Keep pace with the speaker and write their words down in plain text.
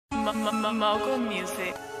Mogul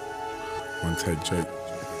Music. One take, Jake.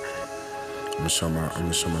 I'm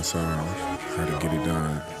gonna show my son how to get it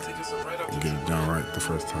done and get it done right the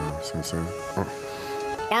first time. See what I'm saying?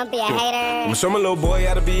 Don't be a hater. I'ma show my little boy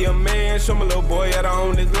how to be a man. Show my little boy how to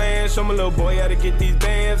own this land. Show my little boy how to get these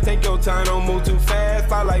bands. Take your time, don't move too fast.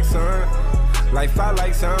 Fly like sun,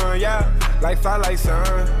 yeah. Like fly like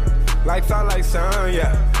sun,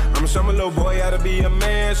 yeah. I'ma show my little boy how to be a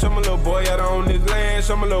man. Show my little boy how to own this land.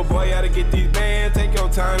 Show my little boy how to get these bands. Take your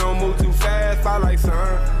time, don't move too fast. Fly like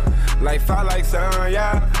sun,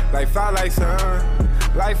 yeah. Like fly like sun.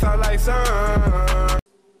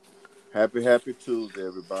 Happy Tuesday,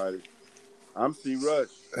 everybody. I'm C. Rush.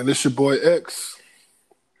 And it's your boy X.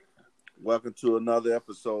 Welcome to another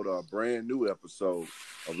episode, a brand new episode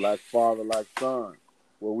of Like Father, Like Son,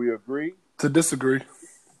 where we agree to disagree.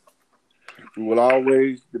 We will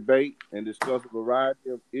always debate and discuss a variety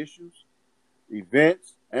of issues,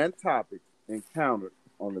 events, and topics encountered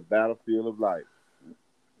on the battlefield of life.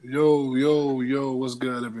 Yo, what's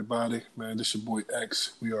good, everybody? Man, this your boy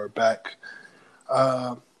X. We are back.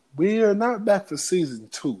 We are not back for season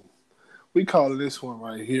 2. We call this one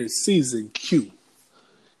right here season Q.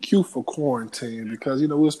 Q for quarantine, because, we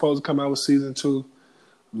were supposed to come out with season 2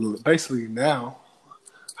 basically now.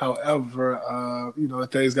 However,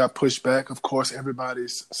 things got pushed back. Of course,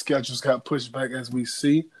 everybody's schedules got pushed back as we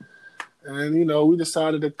see. And, we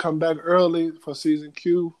decided to come back early for season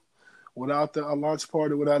Q without a launch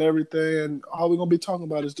party, without everything. And all we're going to be talking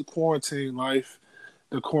about is the quarantine life,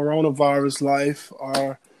 the coronavirus life,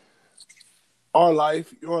 our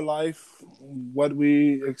life, your life, what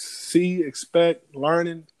we see, expect,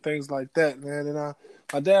 learning, things like that, man. And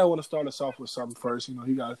my dad want to start us off with something first.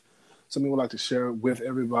 He got something we'd like to share with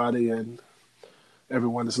everybody and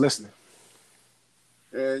everyone that's listening.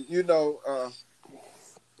 And,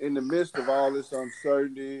 in the midst of all this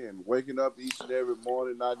uncertainty and waking up each and every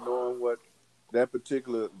morning not knowing what that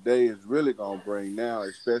particular day is really going to bring now,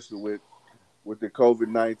 especially with the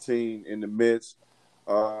COVID-19 in the midst,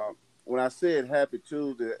 when I said Happy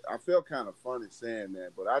Tuesday, I felt kind of funny saying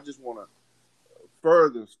that, but I just want to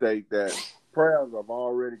further state that prayers have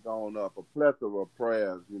already gone up, a plethora of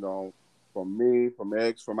prayers, from me, from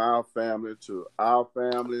X, from our family to our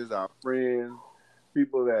families, our friends,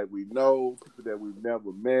 people that we know, people that we've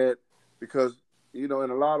never met, because, in a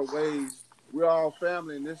lot of ways, we're all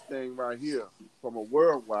family in this thing right here from a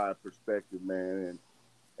worldwide perspective, man,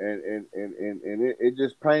 and it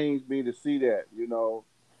just pains me to see that,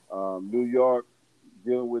 New York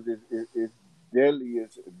dealing with its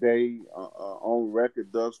deadliest day on record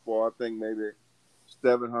thus far. I think maybe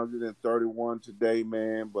 731 today,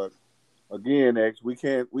 man. But again, X, we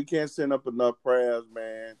can't send up enough prayers,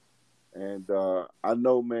 man. And I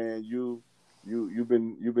know, man, you've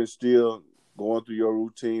been still going through your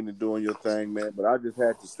routine and doing your thing, man. But I just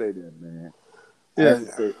had to say that, man.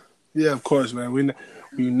 Yeah, of course, man. We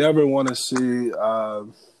never want to see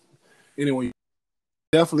anyone.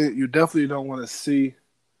 You definitely don't want to see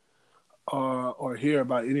or hear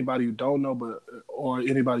about anybody you don't know, or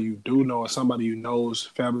anybody you do know, or somebody you know's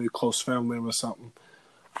family, close family member or something,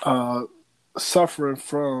 suffering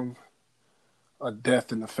from a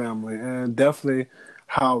death in the family. And definitely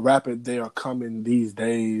how rapid they are coming these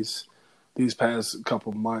days, these past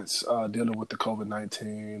couple months, dealing with the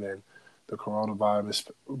COVID-19 and the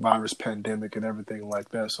coronavirus pandemic and everything like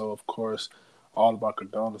that. So, of course, all of our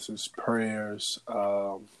condolences, prayers,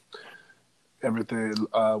 everything.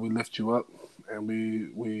 We lift you up, and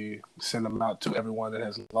we send them out to everyone that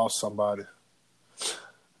has lost somebody.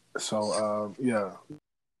 So, I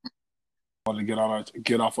want to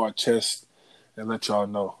get off our chest and let y'all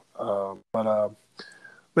know.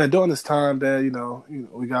 Man, during this time, that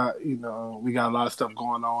we got a lot of stuff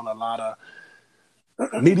going on, a lot of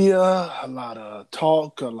media, a lot of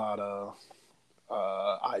talk, a lot of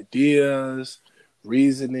ideas,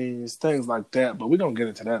 reasonings, things like that. But we're gonna get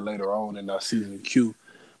into that later on in season Q.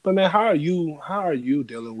 But man, how are you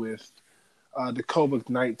dealing with the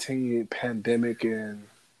COVID-19 pandemic and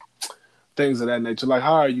things of that nature? Like,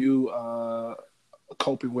 how are you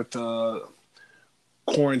coping with the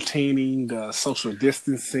quarantining, the social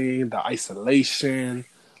distancing, the isolation?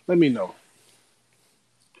 Let me know.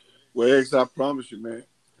 Well, X, I promise you, man,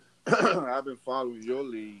 I've been following your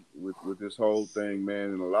lead with this whole thing,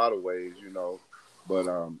 man, in a lot of ways, But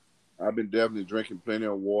I've been definitely drinking plenty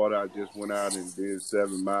of water. I just went out and did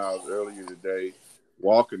 7 miles earlier today,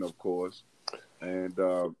 walking, of course. And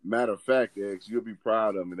matter of fact, X, you'll be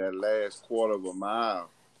proud of me. That last quarter of a mile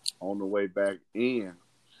on the way back in,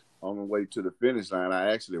 on the way to the finish line,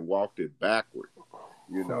 I actually walked it backward.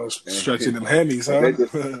 Stretching them hammies,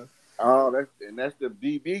 huh? Oh, that's the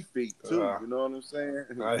DB feet too. You know what I'm saying?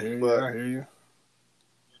 I hear you. But, I hear you.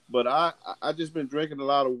 But I just been drinking a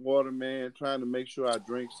lot of water, man. Trying to make sure I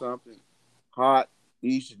drink something hot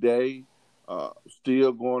each day.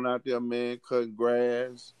 Still going out there, man, cutting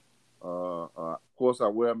grass. Of course, I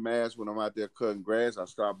wear a mask when I'm out there cutting grass. I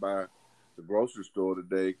stopped by the grocery store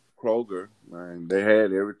today, Kroger, and they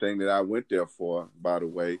had everything that I went there for, by the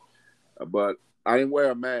way. But I didn't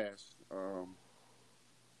wear a mask.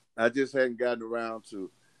 I just hadn't gotten around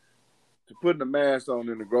to putting a mask on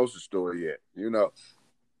in the grocery store yet, you know.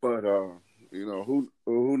 But you know,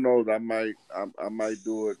 who knows? I might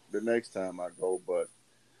do it the next time I go. But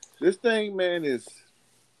this thing, man, it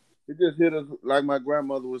just hit us like my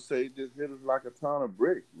grandmother would say. It just hit us like a ton of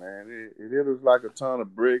bricks, man. It hit us like a ton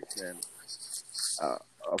of bricks, and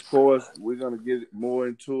of course, we're gonna get more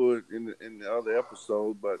into it in the other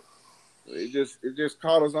episode. But it just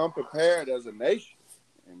caught us unprepared as a nation,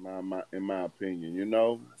 in my opinion, you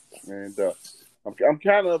know. And I'm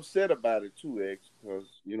kind of upset about it too, X, because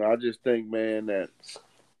you know I just think, man, that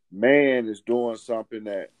man is doing something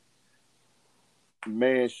that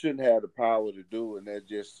man shouldn't have the power to do, and that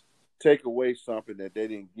just take away something that they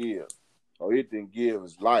didn't give, or it didn't give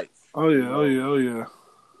his life. Oh yeah, oh yeah.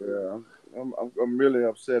 Yeah, I'm really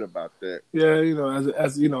upset about that. Yeah, you know,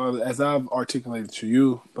 as you know, as I've articulated to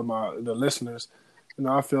you, but the listeners, you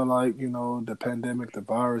know, I feel like, you know, the pandemic, the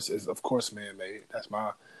virus is of course man-made. That's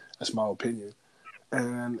my opinion,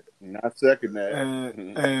 and I second that.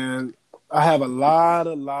 And I have a lot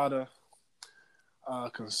of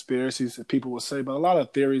conspiracies that people will say, but a lot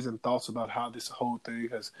of theories and thoughts about how this whole thing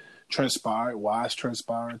has transpired, why it's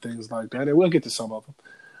transpired, things like that, and we'll get to some of them.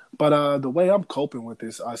 But the way I'm coping with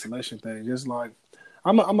this isolation thing is like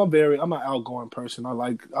I'm an outgoing person. I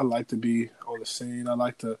like to be on the scene. I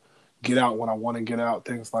like to get out when I want to get out,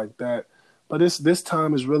 things like that. But this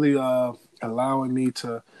time is really allowing me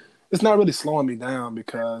to. It's not really slowing me down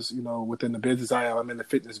because, you know, within the business I'm in the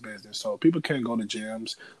fitness business. So people can't go to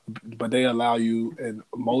gyms, but they allow you in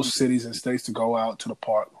most cities and states to go out to the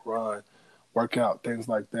park, run, work out, things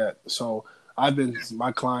like that. So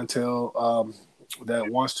my clientele that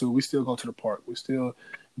wants to, we still go to the park. We still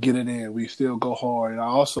get it in. We still go hard. And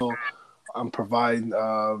I'm providing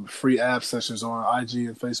free ab sessions on IG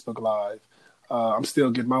and Facebook Live. I'm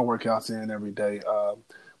still getting my workouts in every day.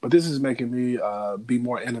 But this is making me be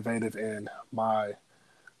more innovative in my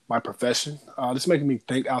profession. This is making me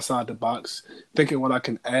think outside the box, thinking what I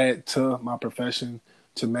can add to my profession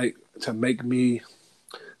to make me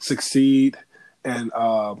succeed and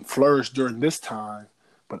flourish during this time,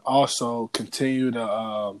 but also continue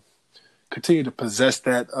to possess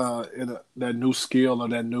that that new skill or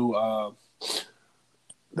that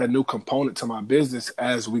new component to my business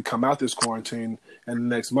as we come out this quarantine in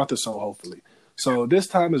the next month or so, hopefully. So this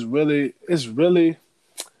time is really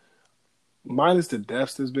minus the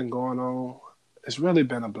deaths that's been going on. It's really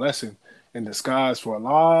been a blessing in disguise for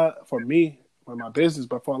me, for my business,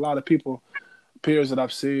 but for a lot of people, peers that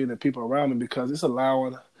I've seen and people around me, because it's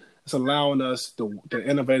allowing us, the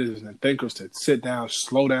innovators and thinkers, to sit down,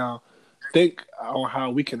 slow down, think on how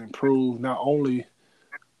we can improve not only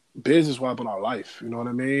business-wise but our life. You know what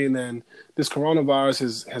I mean? And this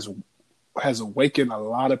coronavirus has awakened a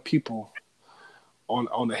lot of people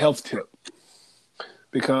on the health tip,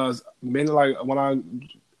 because many, like when I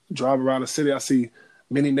drive around the city, I see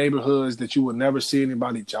many neighborhoods that you would never see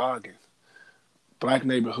anybody jogging. Black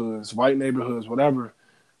neighborhoods, white neighborhoods, whatever.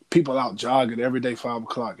 People out jogging every day, 5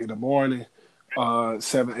 o'clock in the morning,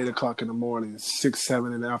 7, 8 o'clock in the morning, 6,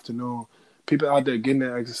 7 in the afternoon. People out there getting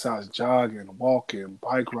their exercise, jogging, walking,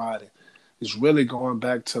 bike riding. It's really going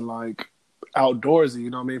back to like outdoorsy, you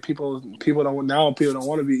know what I mean? People don't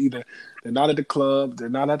want to be either. They're not at the club, they're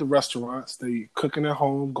not at the restaurants, they cooking at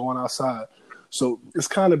home, going outside. So it's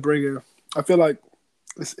kind of bringing. I feel like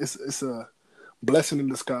it's a blessing in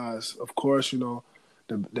disguise. Of course, you know,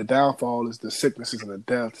 the downfall is the sicknesses and the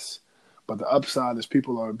deaths, but the upside is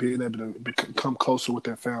people are being able to come closer with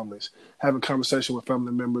their families, having conversation with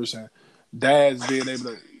family members, and dads being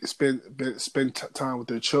able to spend time with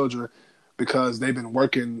their children, because they've been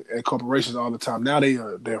working at corporations all the time. Now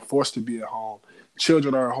they're forced to be at home.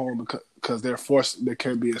 Children are at home because they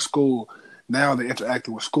can't be at school. Now they're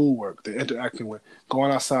interacting with schoolwork. They're interacting with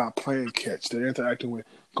going outside, playing catch. They're interacting with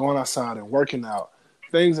going outside and working out,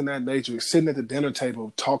 things in that nature, sitting at the dinner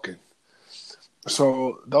table talking.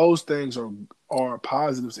 So those things are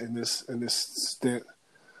positives in this stint.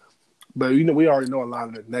 But you know, we already know a lot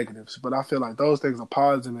of the negatives. But I feel like those things are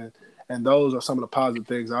positive, and those are some of the positive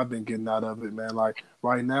things I've been getting out of it, man. Like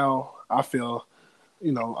right now, I feel,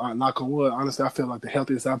 you know, knock on wood, honestly, I feel like the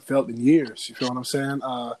healthiest I've felt in years. You feel what I'm saying?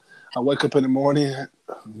 I wake up in the morning,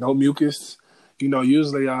 no mucus.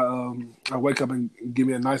 Usually I wake up and give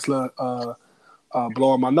me a nice little blow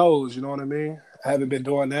on my nose. You know what I mean? I haven't been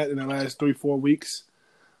doing that in the last 3-4 weeks.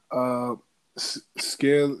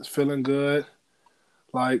 Skin feeling good.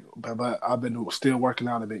 But I've been still working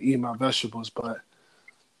out. I've been eating my vegetables, but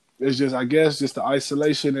it's just, I guess, just the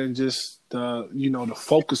isolation and just the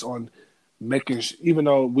focus on making. Even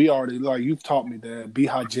though we already, like you've taught me that, be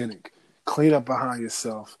hygienic, clean up behind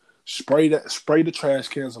yourself, spray the trash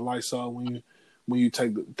cans with Lysol when you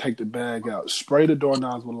take the bag out, spray the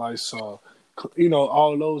doorknobs with Lysol.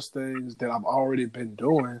 All those things that I've already been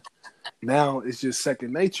doing. Now it's just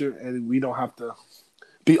second nature, and we don't have to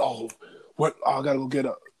be I gotta go get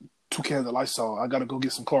 2 cans of Lysol. I gotta go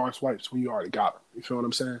get some Clorox wipes when you already got them. You feel what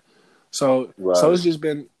I'm saying? So it's just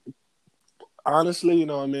been, honestly,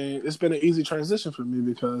 it's been an easy transition for me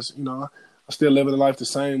because I'm still living the life the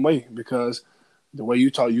same way, because the way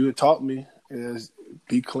you had taught me is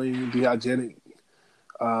be clean, be hygienic,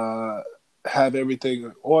 have everything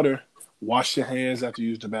in order. Wash your hands after you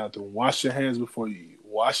use the bathroom. Wash your hands before you eat.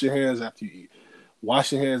 Wash your hands after you eat.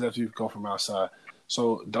 Wash your hands after you go from outside.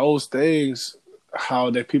 So those things,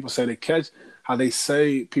 how people say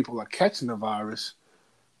people are catching the virus,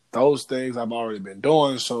 those things I've already been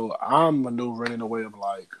doing. So I'm maneuvering in a way of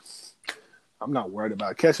I'm not worried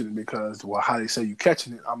about catching it because, how they say you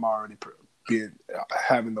catching it, I'm already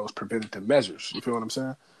having those preventative measures. You feel what I'm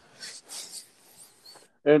saying?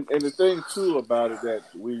 And the thing too about it that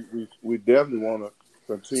we definitely want to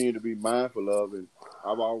continue to be mindful of, and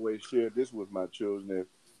I've always shared this with my children: if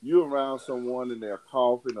you're around someone and they're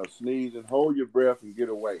coughing or sneezing, hold your breath and get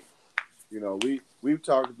away. We've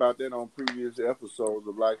talked about that on previous episodes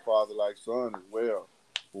of Like Father, Like Son as well,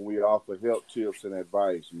 when we offer help tips and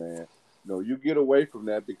advice, man. You get away from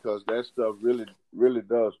that because that stuff really, really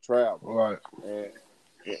does travel. Right.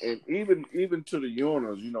 And even to the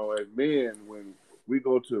urinals, as men, when we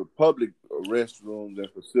go to public restrooms and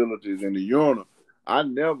facilities in the urinal, I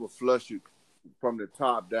never flush it from the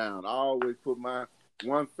top down. I always put my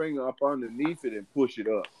one finger up underneath it and push it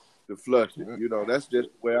up to flush it. That's just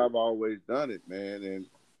the way I've always done it, man.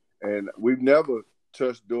 And we've never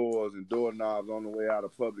touched doors and doorknobs on the way out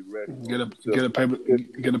of public restrooms.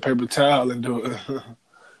 Get a paper towel and do it.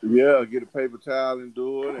 Yeah, get a paper towel and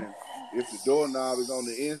do it. And if the doorknob is on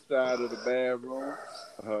the inside of the bathroom,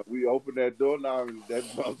 we open that doorknob and that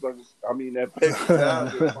paper towel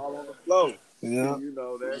just fall on the floor. Yeah. And,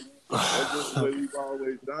 that's just the way we've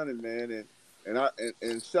always done it, man.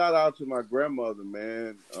 And shout out to my grandmother,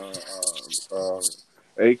 man,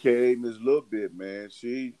 aka Miss Little Bit, man.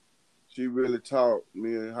 She really taught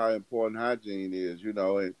me how important hygiene is,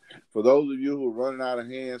 And for those of you who are running out of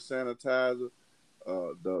hand sanitizer,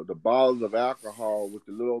 the bottles of alcohol with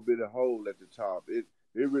the little bit of hole at the top, it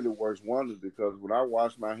really works wonders, because when I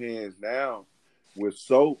wash my hands now with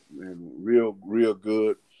soap and real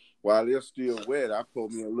good, while they're still wet, I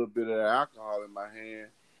put me a little bit of alcohol in my hand,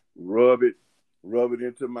 rub it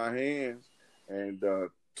into my hands, and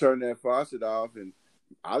turn that faucet off, and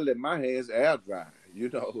I let my hands air dry,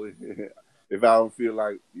 if I don't feel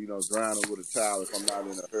like, drying them with a towel if I'm not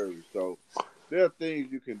in a hurry. So there are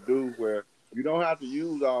things you can do where you don't have to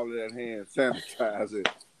use all of that hand sanitizer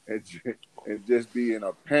and just be in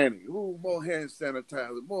a panic. Ooh, more hand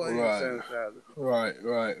sanitizer, more hand sanitizer.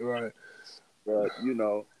 Right. But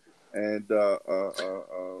and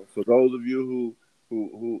for those of you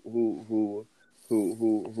who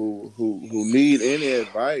need any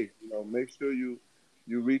advice, make sure you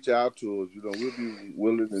reach out to us. We'll be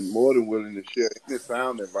willing and more than willing to share any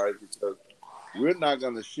sound advice, because we're not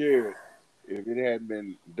going to share it if it hadn't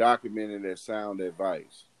been documented as sound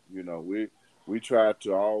advice. We try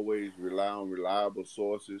to always rely on reliable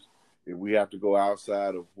sources. If we have to go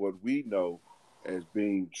outside of what we know as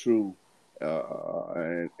being true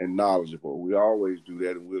and knowledgeable, we always do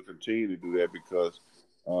that, and we'll continue to do that, because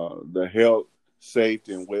the health,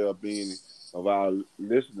 safety, and well-being of our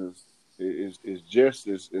listeners is just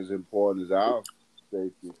as important as our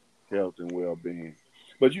safety, health, and well-being.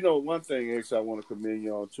 But one thing, X, I want to commend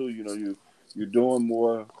you on too. You're doing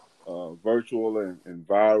more virtual and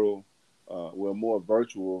viral, more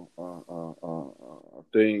virtual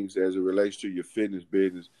things as it relates to your fitness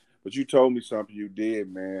business. But you told me something you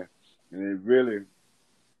did, man, and it really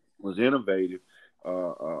was innovative.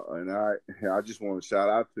 And I just want to shout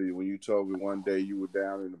out to you when you told me one day you were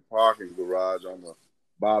down in the parking garage on the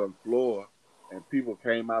bottom floor, and people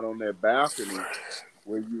came out on their balcony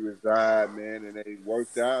where you reside, man, and they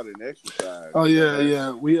worked out and exercised. Oh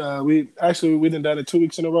yeah. We done done it 2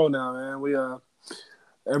 weeks in a row now, man.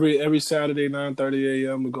 Every Saturday, 9:30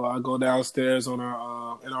 a.m. I go downstairs on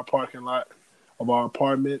our in our parking lot of our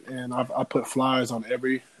apartment, and I put flyers on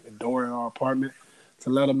every door in our apartment to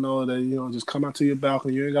let them know that, just come out to your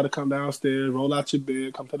balcony. You ain't got to come downstairs, roll out your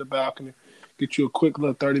bed, come to the balcony, get you a quick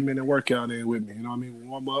little 30-minute workout in with me. You know what I mean?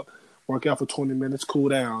 Warm up, work out for 20 minutes, cool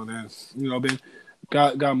down, and been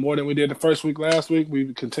got more than we did the first week. Last week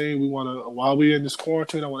we continue. We want to, while we're in this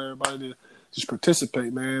quarantine, I want everybody to just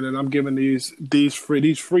participate, man. And I'm giving these free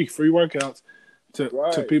workouts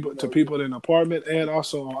to people in the apartment, and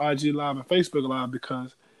also on IG Live and Facebook Live,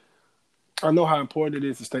 because I know how important it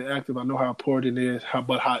is to stay active. I know how important it is, how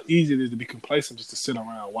easy it is to be complacent, just to sit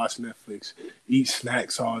around, watch Netflix, eat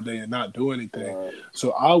snacks all day, and not do anything. Right.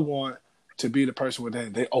 So I want to be the person with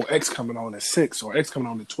that. X coming on at 6 or X coming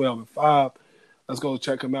on at 12 and 5. Let's go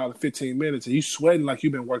check him out in 15 minutes. And you sweating like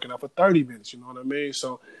you've been working out for 30 minutes. You know what I mean?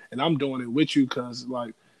 So, and I'm doing it with you because,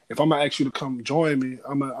 like, if I'm gonna ask you to come join me,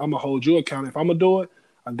 I'm gonna hold you accountable. If I'm gonna do it,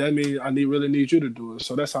 that means I really need you to do it.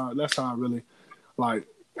 So that's how I really like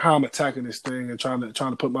how I'm attacking this thing and trying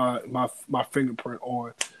to put my fingerprint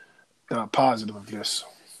on the positive of this.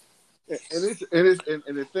 And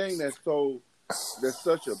the thing that's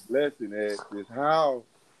such a blessing is how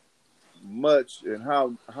much and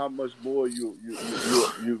how much more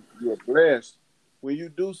you're blessed when you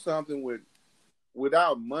do something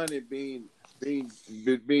without money being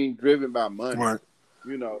driven by money. Right.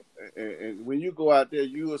 And when you go out there,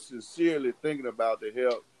 you are sincerely thinking about the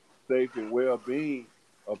health, safety, and well-being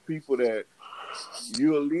of people that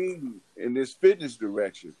you're leading in this fitness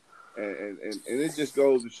direction. And it just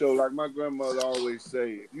goes to show, like my grandmother always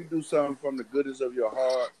say, if you do something from the goodness of your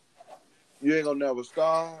heart, you ain't gonna never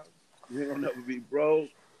starve, you ain't gonna never be broke.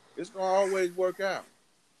 It's gonna always work out.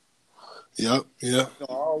 Yep. It's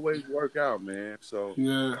gonna always work out, man. So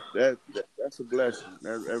yeah, that's a blessing.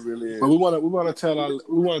 That really is. But we want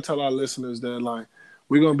to tell our listeners that, like,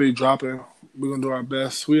 we're gonna be dropping. We're gonna do our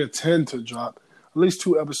best. We intend to drop at least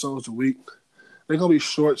 2 episodes a week. They're gonna be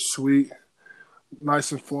short, sweet,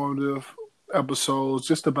 nice, informative episodes,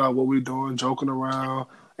 just about what we're doing, joking around,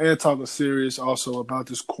 and talking serious also about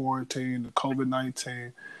this quarantine, the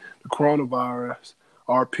COVID-19, the coronavirus,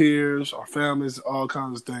 our peers, our families, all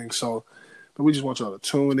kinds of things. So, but we just want y'all to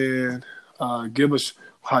tune in, give us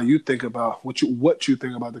how you think about what you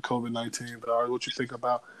think about the COVID-19, but what you think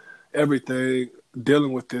about everything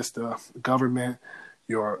dealing with this, the government,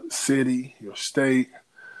 your city, your state,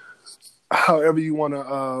 however you want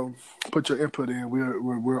to put your input in.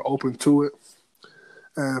 We're open to it,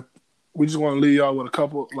 and we just want to leave y'all with a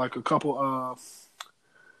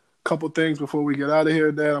couple things before we get out of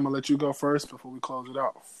here. Dad, I'm gonna let you go first before we close it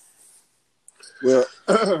out. Well,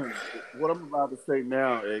 what I'm about to say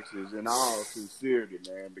now, X, is in all sincerity,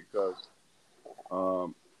 man, because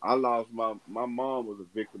I lost my mom was a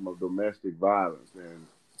victim of domestic violence, and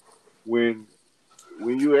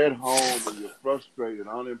when you're at home and you're frustrated,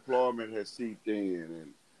 unemployment has seeped in,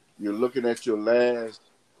 and you're looking at your last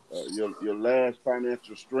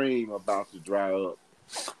financial stream about to dry up.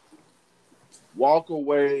 Walk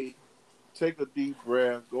away, take a deep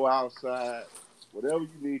breath, go outside, whatever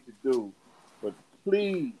you need to do. But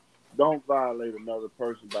please don't violate another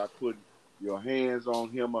person by putting your hands on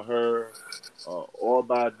him or her, or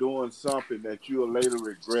by doing something that you'll later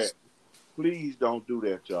regret. Please don't do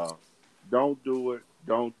that, y'all. Don't do it.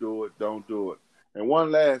 Don't do it. Don't do it. And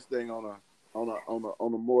one last thing on a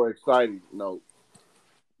more exciting note.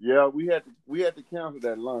 Yeah, we had to cancel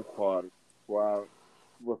that lunch party for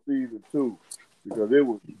season 2 because it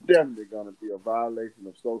was definitely going to be a violation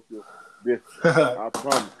of social distance. I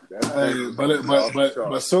promise you. But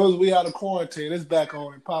as soon as we out of quarantine, it's back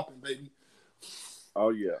on and popping, baby. Oh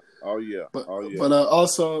yeah. But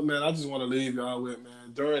also, man, I just want to leave y'all with,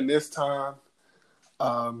 man, during this time,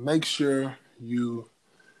 make sure you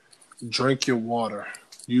drink your water.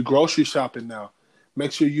 You grocery shopping now.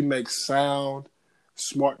 Make sure you make sound,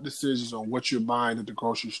 smart decisions on what you're buying at the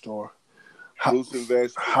grocery store.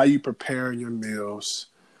 How you preparing your meals,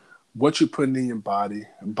 what you're putting in your body.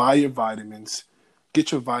 Buy your vitamins.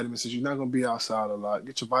 Get your vitamins, because you're not going to be outside a lot.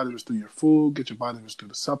 Get your vitamins through your food. Get your vitamins through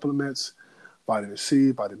the supplements. Vitamin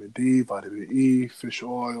C, vitamin D, vitamin E, fish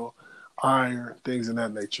oil, iron, things of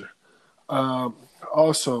that nature.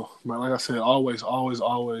 Also, like I said, always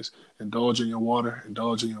indulge in your water,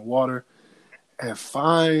 and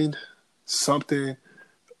find some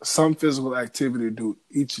physical activity to do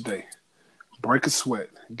each day. Break a sweat,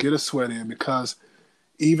 get a sweat in, because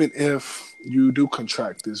even if you do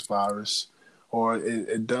contract this virus, or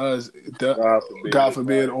God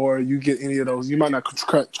forbid, or you get any of those, you might not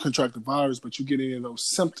contract the virus, but you get any of those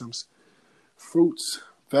symptoms, fruits,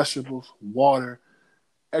 vegetables, water,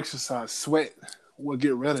 exercise, sweat, we'll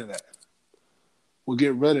get rid of that. We'll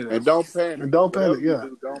get rid of that. And don't panic. And don't panic, yeah.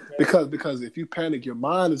 Don't panic. Because if you panic, your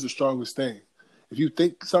mind is the strongest thing. If you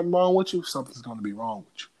think something wrong with you, something's going to be wrong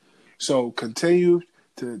with you. So continue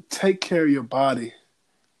to take care of your body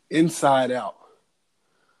inside out,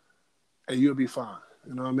 and you'll be fine.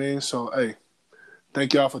 You know what I mean? So, hey,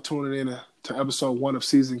 thank y'all for tuning in to episode 1 of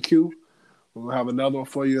Season Q. We'll have another one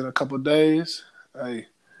for you in a couple of days. Hey,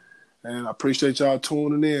 and I appreciate y'all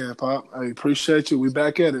tuning in, Pop. I appreciate you. We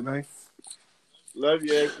back at it, man. Love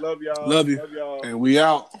you, X. Love y'all. Love you. Love y'all. And we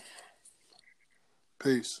out.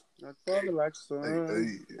 Peace. I thought it like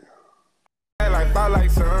sun. Hey. Life out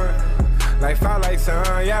like sun, life out like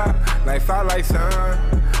sun, yeah. Life out like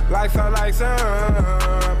sun, life out like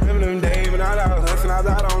sun. Remember them days when I was hustling, I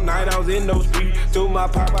was out all night, I was in those streets. Told my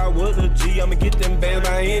papa I was a G, I'ma get them bands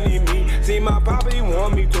by any means. See my papa, he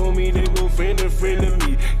want me, told me they go friend to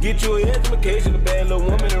me. Get you an education, a bad little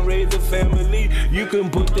woman, and raise a family. You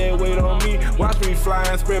couldn't put that weight on me. Watch me fly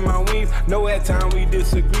and spread my wings. Know at time we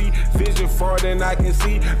disagree. Vision far than I can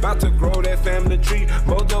see. About to grow that family tree.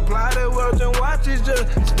 Multiply the world and watch it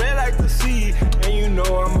just spread like the sea. And you know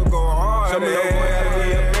I'ma go hard. Show my little boy how to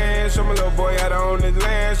be a man. Show my little boy how to own this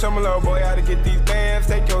land. Show my little boy how to get these bands.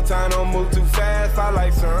 Take your time, don't move too fast. Fly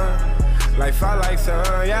like sun. Life out like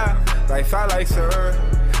sun, yeah. Life out like sun.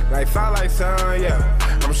 Life out like sun, yeah.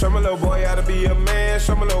 I'ma show my little boy how to be a man.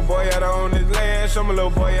 Show my little boy how to own this land. Show my little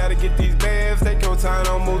boy how to get these bands. Take your time,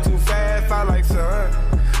 don't move too fast. Fly like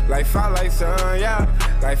sun. Life out like sun, yeah.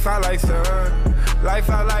 Life out like sun. Life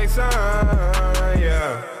out like sun,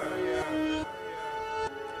 yeah.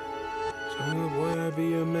 Show my little boy how to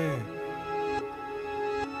be a man.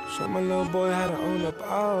 Show my little boy how to own up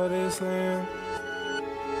all this land.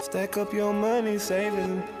 Stack up your money, save it,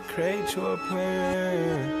 and create your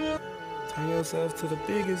plan. Turn yourself to the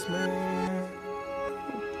biggest man.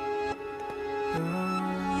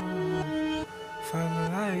 Oh, follow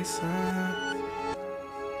like sun.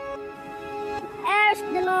 Ash,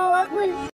 you know what?